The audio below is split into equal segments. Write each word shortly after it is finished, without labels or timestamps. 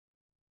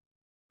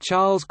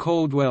Charles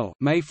Caldwell,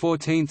 May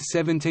 14,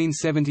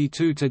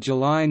 1772 to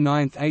July 9,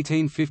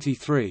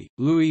 1853,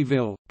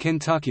 Louisville,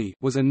 Kentucky,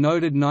 was a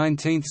noted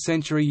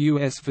 19th-century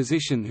U.S.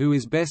 physician who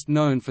is best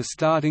known for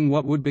starting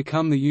what would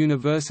become the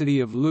University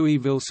of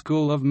Louisville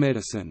School of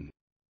Medicine.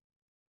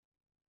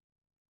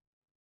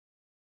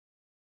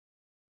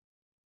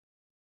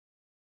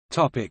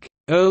 Topic: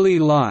 Early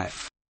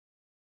life.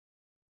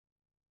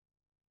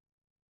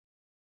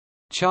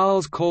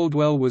 Charles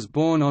Caldwell was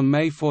born on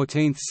May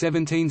 14,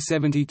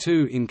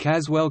 1772 in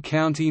Caldwell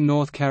County,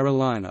 North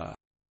Carolina.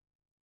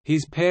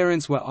 His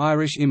parents were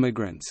Irish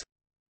immigrants.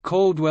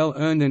 Caldwell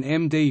earned an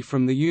M.D.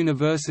 from the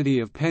University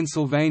of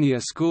Pennsylvania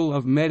School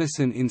of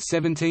Medicine in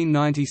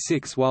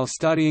 1796 while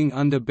studying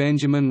under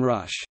Benjamin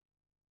Rush.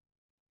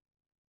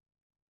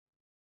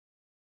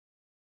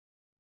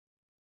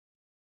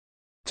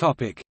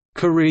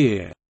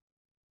 Career.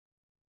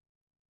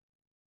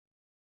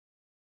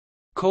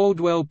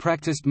 Caldwell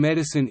practiced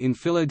medicine in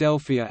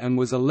Philadelphia and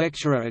was a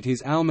lecturer at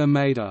his alma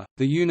mater,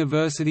 the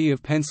University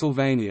of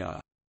Pennsylvania.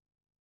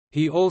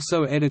 He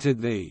also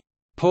edited the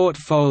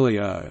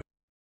Portfolio,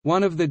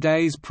 one of the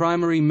day's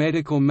primary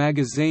medical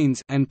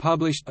magazines, and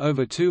published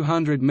over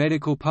 200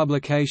 medical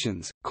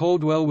publications.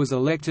 Caldwell was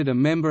elected a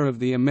member of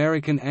the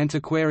American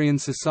Antiquarian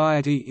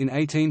Society in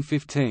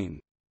 1815.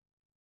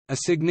 A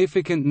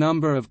significant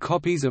number of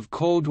copies of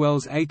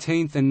Caldwell's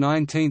 18th and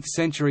 19th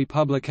century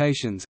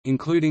publications,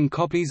 including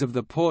copies of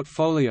the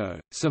Portfolio,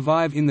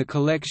 survive in the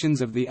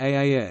collections of the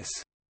AAS.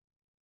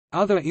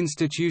 Other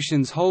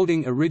institutions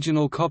holding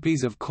original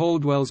copies of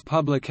Caldwell's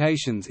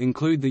publications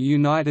include the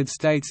United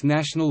States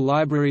National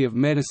Library of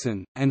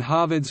Medicine, and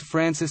Harvard's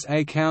Francis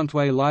A.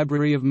 Caldwell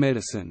Library of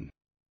Medicine.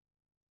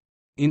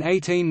 In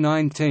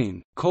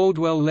 1819,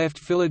 Caldwell left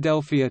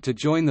Philadelphia to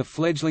join the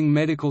fledgling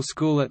medical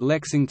school at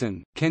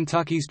Lexington,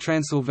 Kentucky's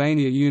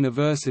Transylvania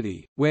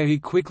University, where he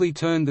quickly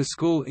turned the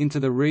school into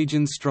the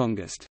region's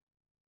strongest.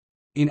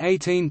 In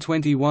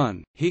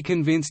 1821, he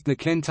convinced the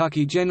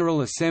Kentucky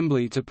General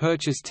Assembly to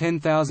purchase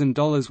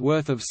 $10,000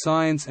 worth of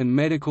science and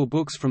medical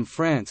books from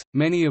France,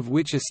 many of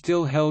which are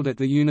still held at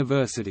the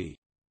university.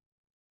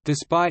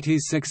 Despite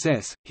his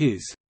success,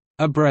 his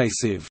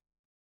abrasive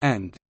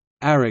and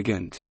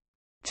arrogant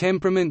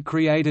temperament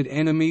created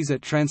enemies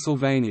at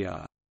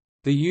Transylvania.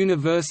 The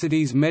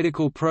university's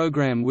medical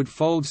program would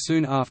fold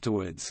soon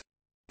afterwards.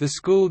 The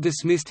school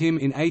dismissed him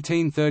in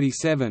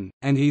 1837,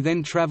 and he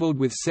then traveled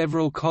with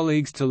several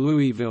colleagues to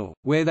Louisville,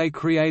 where they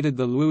created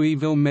the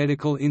Louisville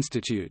Medical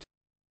Institute.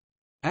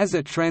 As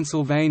at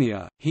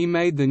Transylvania, he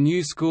made the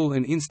new school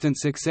an instant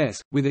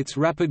success, with its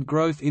rapid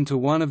growth into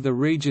one of the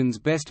region's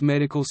best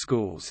medical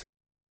schools.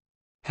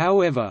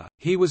 However,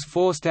 he was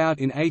forced out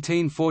in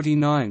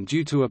 1849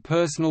 due to a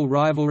personal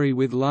rivalry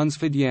with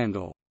Lunsford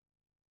Yandell.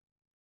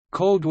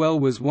 Caldwell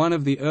was one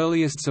of the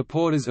earliest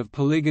supporters of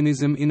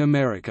polygynism in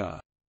America.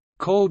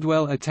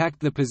 Caldwell attacked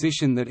the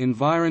position that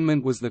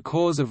environment was the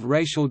cause of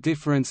racial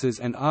differences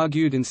and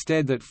argued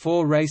instead that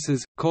four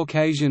races,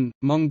 Caucasian,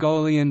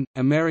 Mongolian,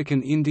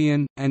 American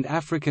Indian, and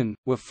African,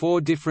 were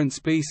four different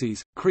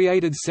species,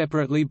 created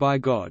separately by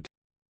God.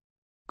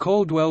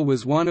 Caldwell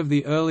was one of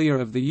the earlier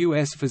of the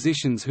U.S.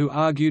 physicians who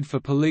argued for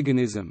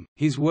polygynism.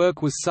 His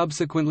work was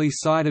subsequently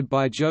cited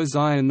by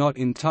Josiah Nott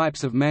in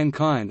Types of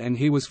Mankind, and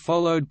he was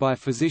followed by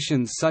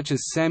physicians such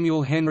as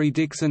Samuel Henry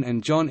Dixon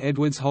and John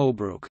Edwards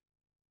Holbrook.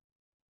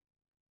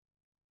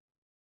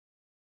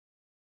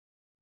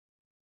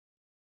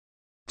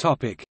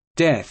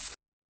 Death.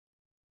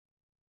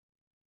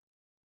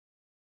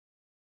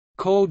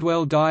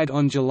 Caldwell died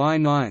on July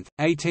 9,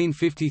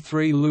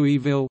 1853,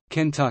 Louisville,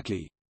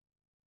 Kentucky.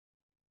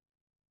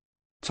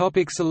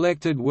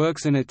 Selected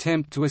works. An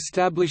attempt to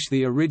establish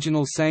the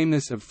original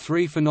sameness of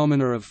three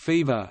phenomena of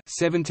fever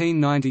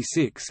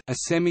 1796, a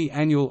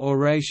semi-annual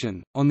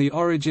oration, on the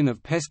origin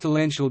of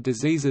pestilential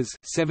diseases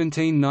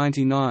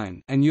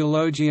 1799, an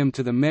eulogium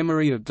to the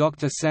memory of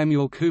Dr.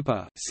 Samuel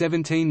Cooper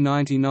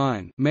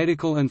 1799,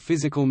 medical and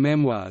physical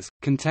memoirs,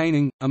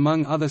 containing,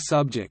 among other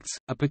subjects,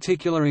 a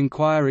particular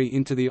inquiry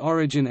into the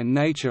origin and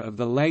nature of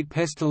the late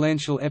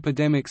pestilential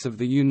epidemics of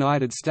the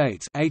United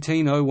States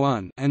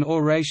 1801, an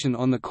oration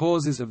on the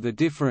causes of the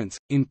difference,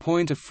 in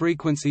point of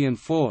frequency and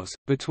force,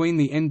 between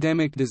the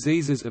endemic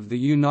diseases of the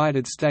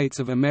United States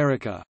of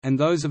America, and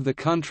those of the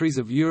countries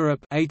of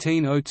Europe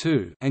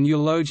 1802, an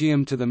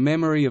eulogium to the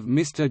memory of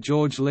Mr.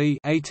 George Lee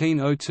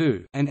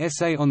 1802, an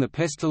essay on the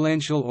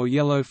pestilential or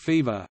yellow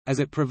fever, as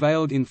it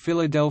prevailed in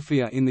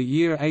Philadelphia in the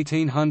year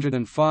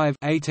 1805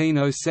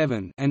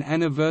 1807, an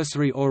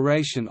anniversary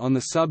oration on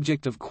the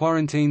subject of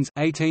quarantines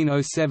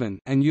 1807,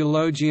 an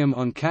eulogium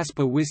on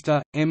Caspar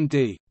Wister,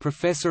 M.D.,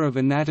 professor of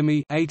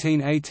anatomy 1808,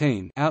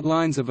 1818,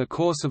 Outlines of a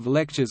Course of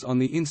Lectures on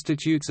the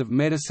Institutes of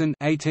Medicine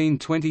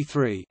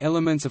 1823,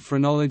 Elements of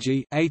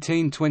Phrenology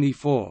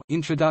 1824,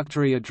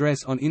 Introductory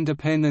Address on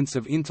Independence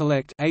of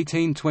Intellect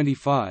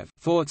 1825,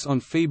 Thoughts on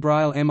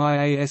Febrile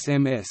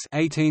Miasms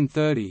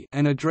 1830,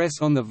 An Address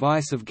on the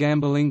Vice of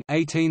Gambling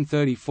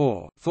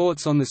 1834,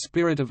 Thoughts on the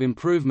Spirit of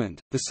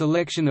Improvement, the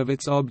Selection of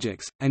its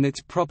Objects, and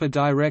its Proper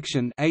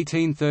Direction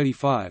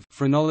 1835,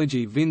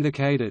 Phrenology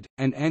Vindicated,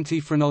 and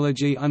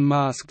Anti-Phrenology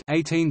Unmasked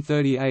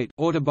 1838,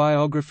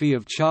 Autobiography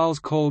of Charles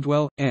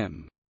Caldwell,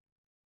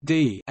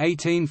 M.D.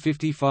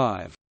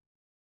 1855.